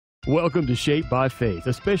Welcome to Shaped by Faith,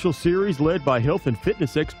 a special series led by health and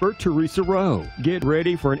fitness expert Theresa Rowe. Get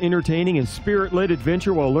ready for an entertaining and spirit-led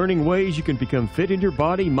adventure while learning ways you can become fit in your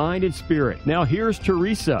body, mind, and spirit. Now here's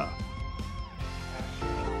Theresa.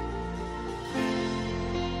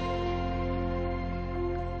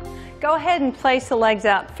 Go ahead and place the legs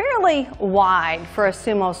out fairly wide for a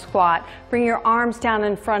sumo squat. Bring your arms down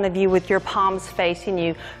in front of you with your palms facing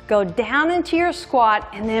you. Go down into your squat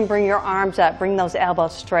and then bring your arms up. Bring those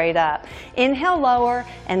elbows straight up. Inhale, lower,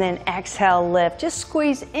 and then exhale, lift. Just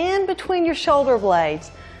squeeze in between your shoulder blades.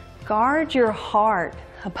 Guard your heart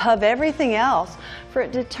above everything else, for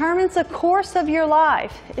it determines the course of your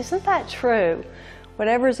life. Isn't that true?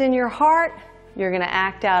 Whatever's in your heart, you're going to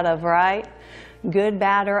act out of, right? Good,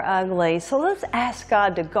 bad, or ugly. So let's ask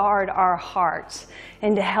God to guard our hearts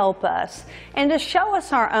and to help us and to show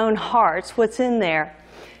us our own hearts, what's in there.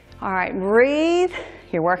 All right, breathe.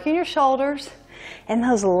 You're working your shoulders and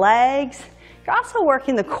those legs. You're also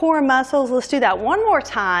working the core muscles. Let's do that one more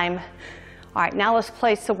time. All right, now let's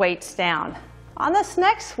place the weights down. On this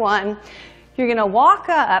next one, you're going to walk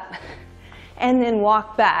up and then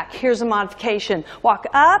walk back. Here's a modification. Walk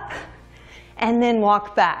up and then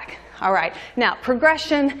walk back. All right, now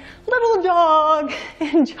progression, little jog,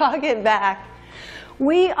 and jog it back.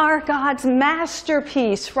 We are God's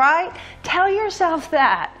masterpiece, right? Tell yourself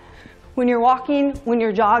that. When you're walking, when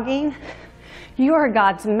you're jogging, you are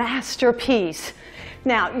God's masterpiece.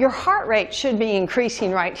 Now, your heart rate should be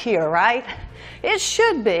increasing right here, right? It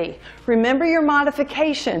should be. Remember your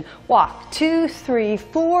modification. Walk 2, 3,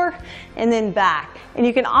 4, and then back. And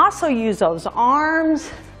you can also use those arms,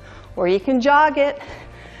 or you can jog it.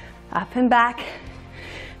 Up and back.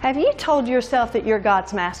 Have you told yourself that you're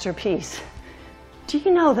God's masterpiece? Do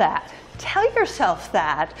you know that? Tell yourself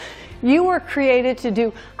that. You were created to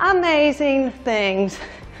do amazing things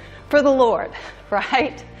for the Lord,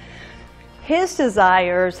 right? His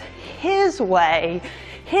desires, His way,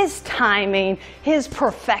 His timing, His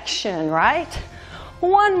perfection, right?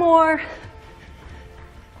 One more.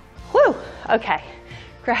 Whew, okay.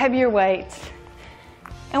 Grab your weights.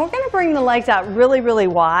 And we're going to bring the legs out really, really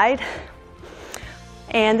wide.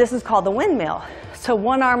 And this is called the windmill. So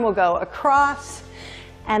one arm will go across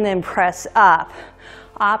and then press up.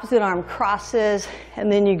 Opposite arm crosses and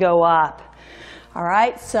then you go up. All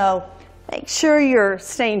right, so make sure you're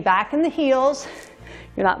staying back in the heels.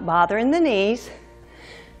 You're not bothering the knees.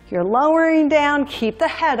 You're lowering down, keep the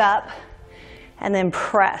head up, and then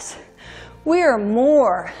press. We are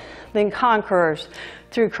more than conquerors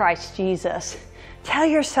through Christ Jesus. Tell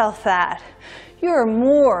yourself that. You are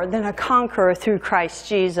more than a conqueror through Christ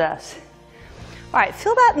Jesus. All right,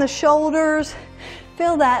 feel that in the shoulders.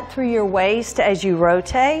 Feel that through your waist as you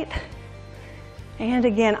rotate. And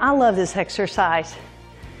again, I love this exercise.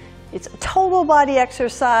 It's a total body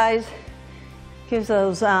exercise. Gives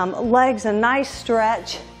those legs a nice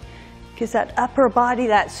stretch. Gives that upper body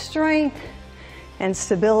that strength and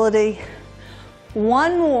stability.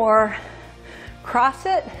 One more. Cross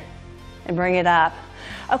it. And bring it up.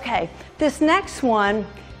 Okay, this next one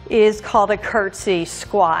is called a curtsy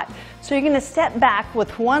squat. So you're going to step back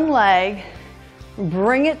with one leg,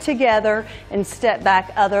 bring it together, and step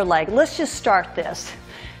back other leg. Let's just start this.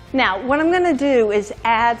 Now, what I'm going to do is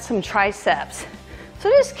add some triceps. So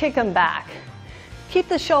just kick them back. Keep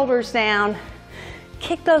the shoulders down.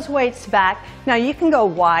 Kick those weights back. Now you can go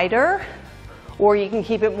wider, or you can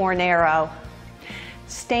keep it more narrow.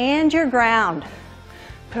 Stand your ground.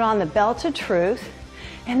 Put on the belt of truth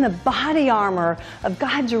and the body armor of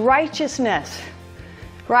God's righteousness,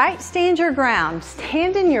 right? Stand your ground.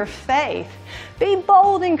 Stand in your faith. Be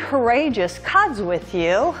bold and courageous. God's with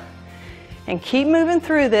you. And keep moving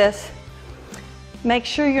through this. Make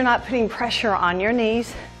sure you're not putting pressure on your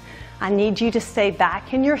knees. I need you to stay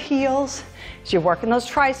back in your heels as you're working those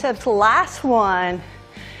triceps. Last one.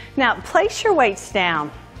 Now, place your weights down.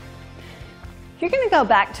 You're going to go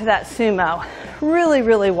back to that sumo, really,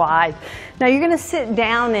 really wide. Now you're going to sit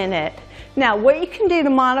down in it. Now what you can do to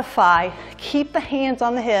modify, keep the hands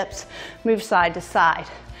on the hips, move side to side.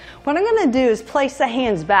 What I'm going to do is place the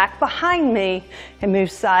hands back behind me and move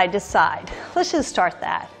side to side. Let's just start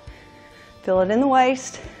that. Feel it in the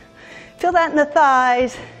waist. Feel that in the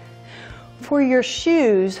thighs. For your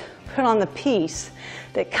shoes, put on the piece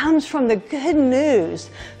that comes from the good news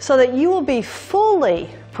so that you will be fully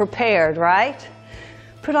prepared, right?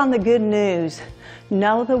 Put on the good news.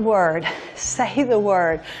 Know the word. Say the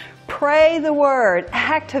word. Pray the word.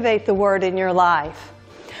 Activate the word in your life.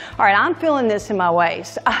 All right, I'm feeling this in my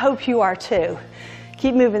waist. I hope you are too.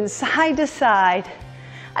 Keep moving side to side.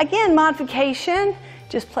 Again, modification.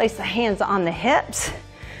 Just place the hands on the hips.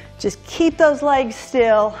 Just keep those legs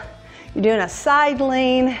still. You're doing a side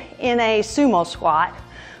lean in a sumo squat.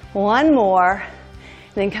 One more,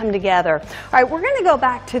 and then come together. All right, we're gonna go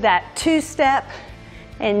back to that two-step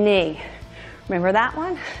and knee. Remember that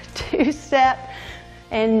one? Two-step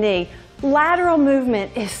and knee. Lateral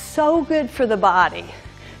movement is so good for the body.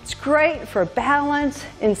 It's great for balance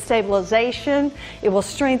and stabilization. It will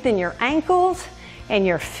strengthen your ankles and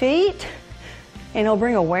your feet, and it'll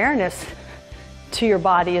bring awareness to your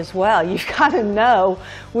body as well. You've got to know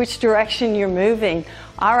which direction you're moving.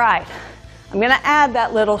 All right, I'm going to add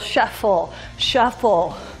that little shuffle,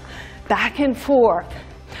 back and forth.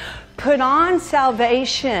 Put on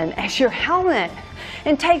salvation as your helmet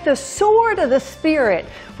and take the sword of the Spirit,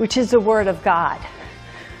 which is the Word of God.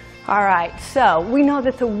 All right, so we know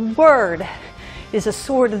that the Word is a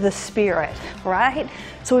sword of the Spirit, right?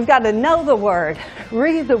 So we've got to know the Word,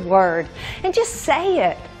 read the Word, and just say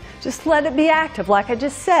it. Just let it be active. Like I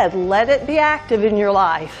just said, let it be active in your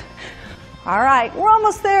life. All right, we're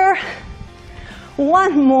almost there.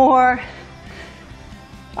 One more.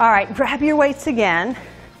 All right, grab your weights again.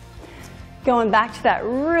 Going back to that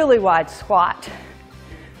really wide squat.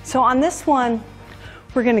 So on this one,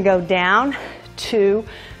 we're going to go down, 2,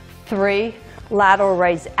 3, lateral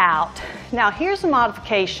raise out. Now here's a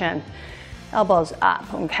modification. Elbows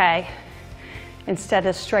up, okay? Instead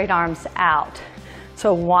of straight arms out.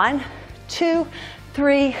 So 1, 2,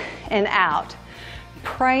 3, and out.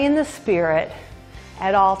 Pray in the Spirit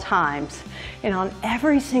at all times. And on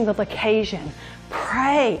every single occasion,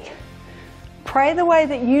 pray. Pray the way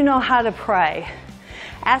that you know how to pray.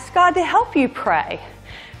 Ask God to help you pray.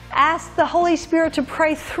 Ask the Holy Spirit to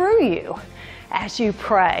pray through you as you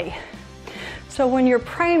pray. So when you're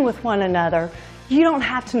praying with one another, you don't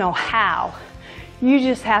have to know how. You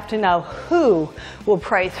just have to know who will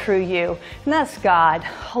pray through you. And that's God,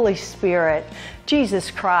 Holy Spirit,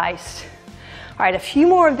 Jesus Christ. All right, a few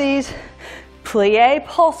more of these. Plie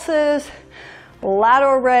pulses,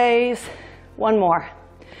 lateral raise. One more.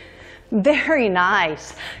 Very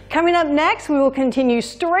nice. Coming up next, we will continue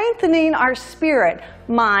strengthening our spirit,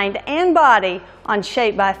 mind, and body on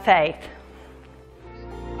Shaped by Faith.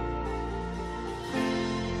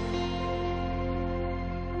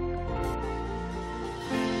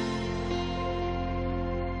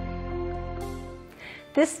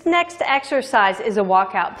 This next exercise is a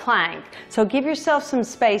walkout plank. So give yourself some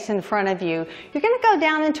space in front of you. You're going to go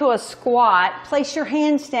down into a squat, place your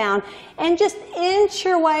hands down, and just inch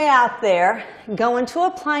your way out there. Go into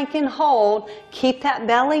a plank and hold. Keep that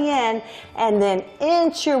belly in, and then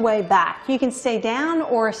inch your way back. You can stay down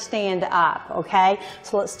or stand up, okay?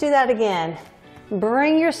 So let's do that again.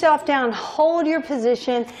 Bring yourself down, hold your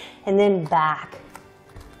position, and then back.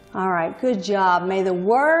 All right, good job. May the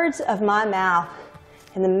words of my mouth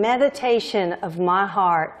and the meditation of my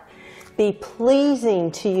heart be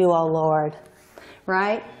pleasing to you, O Lord.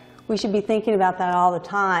 Right? We should be thinking about that all the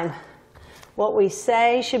time. What we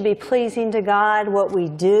say should be pleasing to God. What we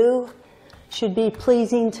do should be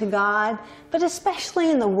pleasing to God. But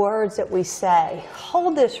especially in the words that we say.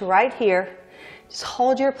 Hold this right here. Just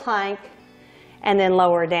hold your plank and then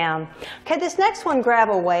lower down. Okay, this next one, grab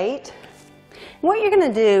a weight. What you're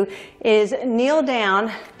going to do is kneel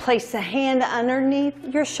down, place the hand underneath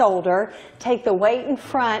your shoulder, take the weight in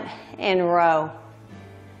front, and row.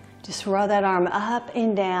 Just row that arm up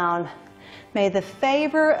and down. May the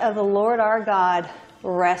favor of the Lord our God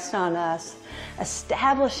rest on us,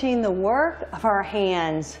 establishing the work of our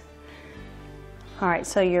hands. All right,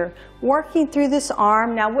 so you're working through this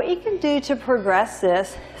arm. Now what you can do to progress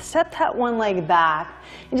this, set that one leg back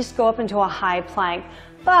and just go up into a high plank.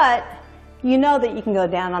 But you know that you can go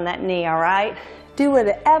down on that knee, all right? Do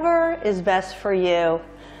whatever is best for you.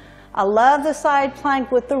 I love the side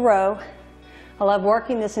plank with the row. I love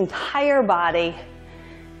working this entire body.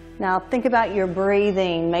 Now think about your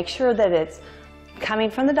breathing. Make sure that it's coming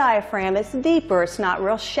from the diaphragm. It's deeper, it's not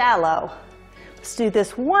real shallow. Let's do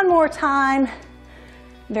this one more time.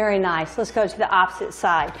 Very nice. Let's go to the opposite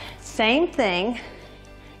side. Same thing.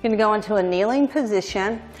 You're going to go into a kneeling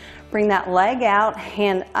position. Bring that leg out,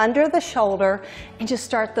 hand under the shoulder, and just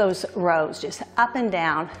start those rows, just up and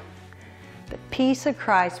down. The peace of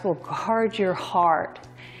Christ will guard your heart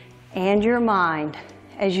and your mind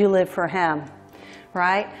as you live for Him,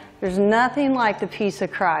 right? There's nothing like the peace of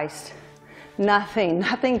Christ. Nothing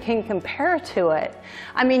can compare to it.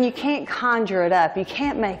 I mean, you can't conjure it up. You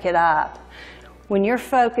can't make it up. When you're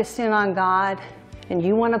focused in on God and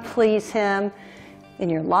you want to please Him in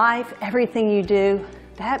your life, everything you do,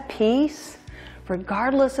 that peace,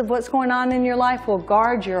 regardless of what's going on in your life, will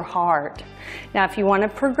guard your heart. Now, if you want to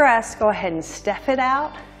progress, go ahead and step it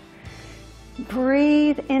out.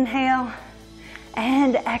 Breathe, inhale,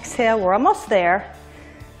 and exhale. We're almost there.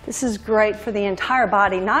 This is great for the entire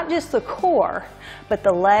body, not just the core, but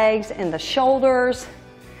the legs and the shoulders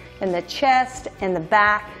and the chest and the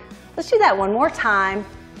back. Let's do that one more time.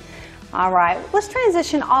 All right, let's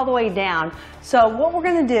transition all the way down. So what we're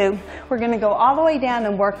going to do, we're going to go all the way down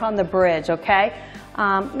and work on the bridge, okay?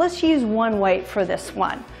 Let's use one weight for this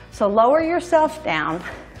one. So lower yourself down.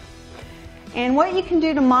 And what you can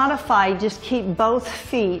do to modify, just keep both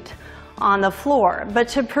feet on the floor. But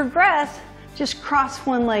to progress, just cross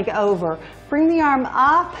one leg over. Bring the arm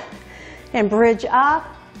up and bridge up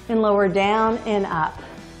and lower down and up.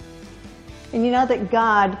 And you know that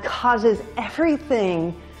God causes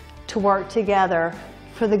everything to work together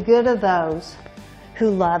for the good of those who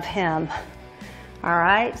love Him. All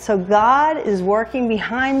right, so God is working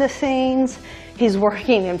behind the scenes. He's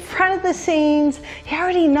working in front of the scenes. He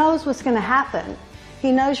already knows what's going to happen.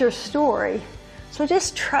 He knows your story. So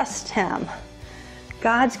just trust Him.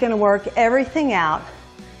 God's going to work everything out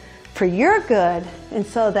for your good and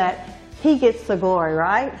so that He gets the glory,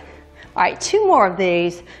 right? All right, 2 more of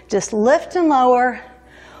these. Just lift and lower.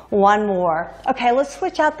 1 more. Okay, let's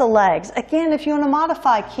switch out the legs. Again, if you want to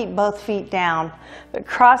modify, keep both feet down. But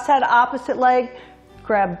cross that opposite leg,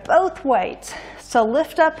 grab both weights. So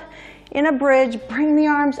lift up in a bridge, bring the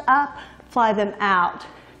arms up, fly them out,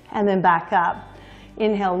 and then back up.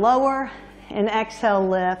 Inhale, lower, and exhale,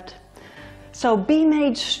 lift. So be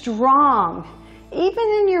made strong, even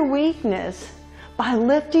in your weakness, by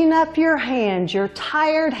lifting up your hands, your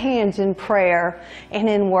tired hands in prayer and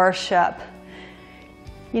in worship.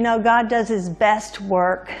 You know, God does His best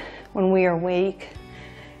work when we are weak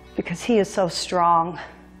because He is so strong.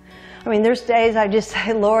 I mean, there's days I just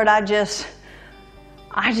say, Lord, I just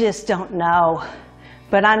don't know,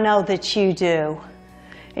 but I know that You do.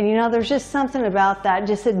 And you know, there's just something about that,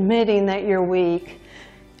 just admitting that you're weak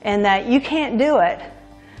and that you can't do it,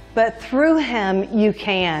 but through Him you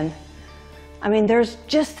can. I mean, there's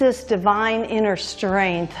just this divine inner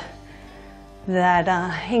strength that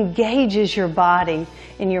engages your body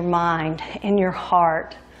and your mind and your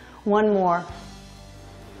heart. 1 more.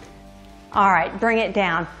 All right, bring it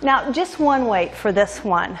down. Now, just 1 weight for this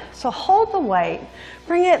one. So hold the weight,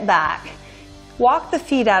 bring it back. Walk the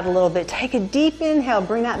feet out a little bit. Take a deep inhale,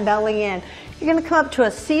 bring that belly in. You're going to come up to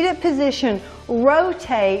a seated position,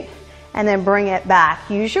 rotate, and then bring it back.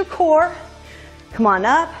 Use your core. Come on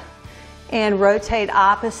up and rotate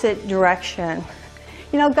opposite direction.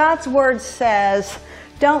 You know, God's Word says,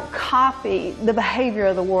 don't copy the behavior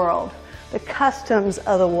of the world, the customs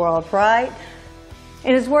of the world, right?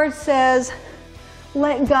 And His Word says,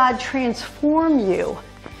 let God transform you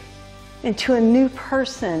into a new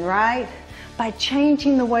person, right? By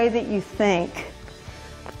changing the way that you think.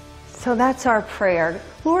 So that's our prayer.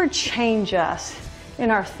 Lord, change us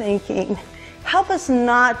in our thinking. Help us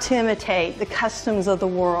not to imitate the customs of the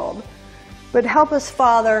world, but help us,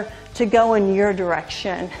 Father, to go in Your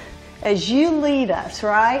direction as You lead us,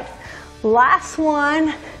 right? Last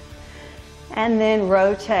one, and then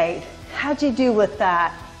rotate. How'd you do with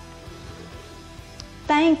that?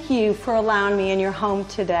 Thank you for allowing me in your home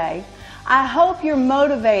today. I hope you're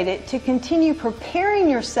motivated to continue preparing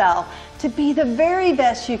yourself to be the very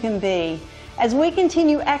best you can be. As we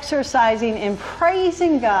continue exercising and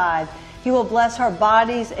praising God, He will bless our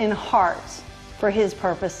bodies and hearts for His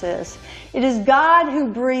purposes. It is God who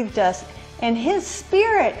breathed us, and His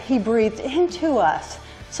Spirit He breathed into us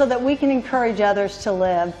so that we can encourage others to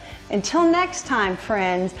live. Until next time,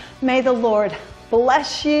 friends, may the Lord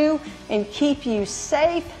bless you and keep you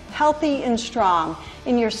safe, healthy, and strong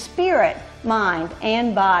in your spirit, mind,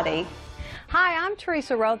 and body. Hi, I'm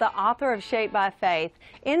Theresa Rowe, the author of Shaped by Faith.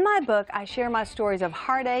 In my book, I share my stories of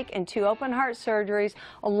heartache and 2 open heart surgeries,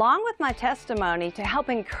 along with my testimony to help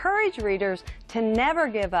encourage readers to never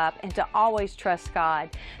give up and to always trust God.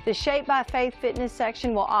 The Shaped by Faith fitness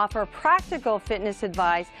section will offer practical fitness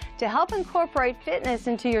advice to help incorporate fitness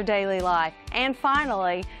into your daily life. And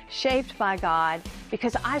finally, Shaped by God,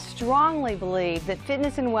 because I strongly believe that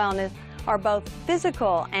fitness and wellness are both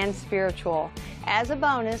physical and spiritual. As a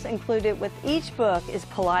bonus, included with each book is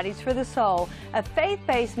Pilates for the Soul, a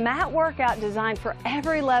faith-based mat workout designed for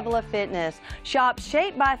every level of fitness. Shop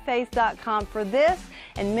shapedbyfaith.com for this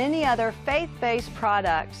and many other faith-based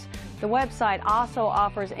products. The website also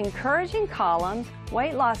offers encouraging columns,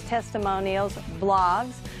 weight loss testimonials,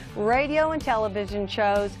 blogs, radio and television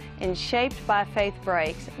shows, and Shaped by Faith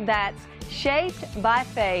breaks. That's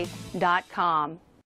shapedbyfaith.com.